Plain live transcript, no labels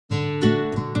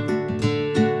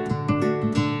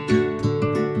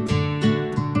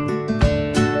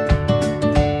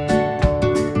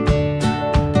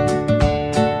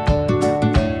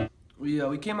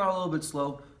came out a little bit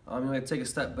slow. We had to take a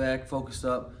step back, focus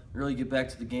up, really get back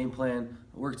to the game plan,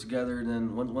 work together, and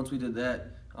then once we did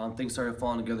that, things started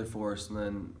falling together for us, and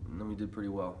then we did pretty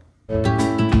well.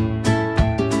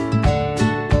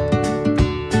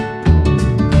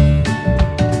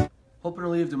 Hoping to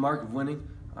leave the mark of winning.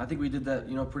 I think we did that,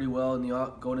 pretty well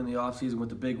going in the offseason with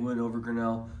the big win over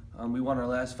Grinnell. We won our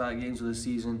last 5 games of the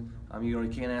season. You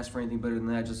can't ask for anything better than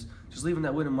that. Just leaving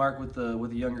that winning mark with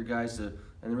the younger guys and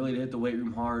really to hit the weight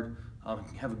room hard,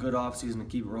 have a good offseason and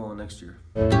keep it rolling next year.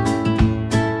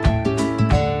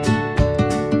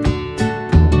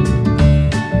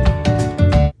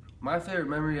 My favorite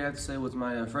memory, I have to say, was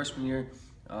my freshman year.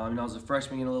 I was a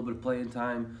freshman getting a little bit of playing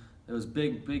time. It was a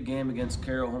big game against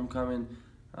Carroll homecoming.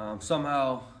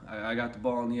 Somehow I got the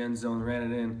ball in the end zone,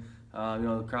 ran it in.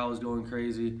 The crowd was going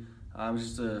crazy. It was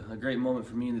just a great moment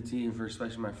for me and the team,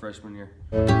 especially my freshman year.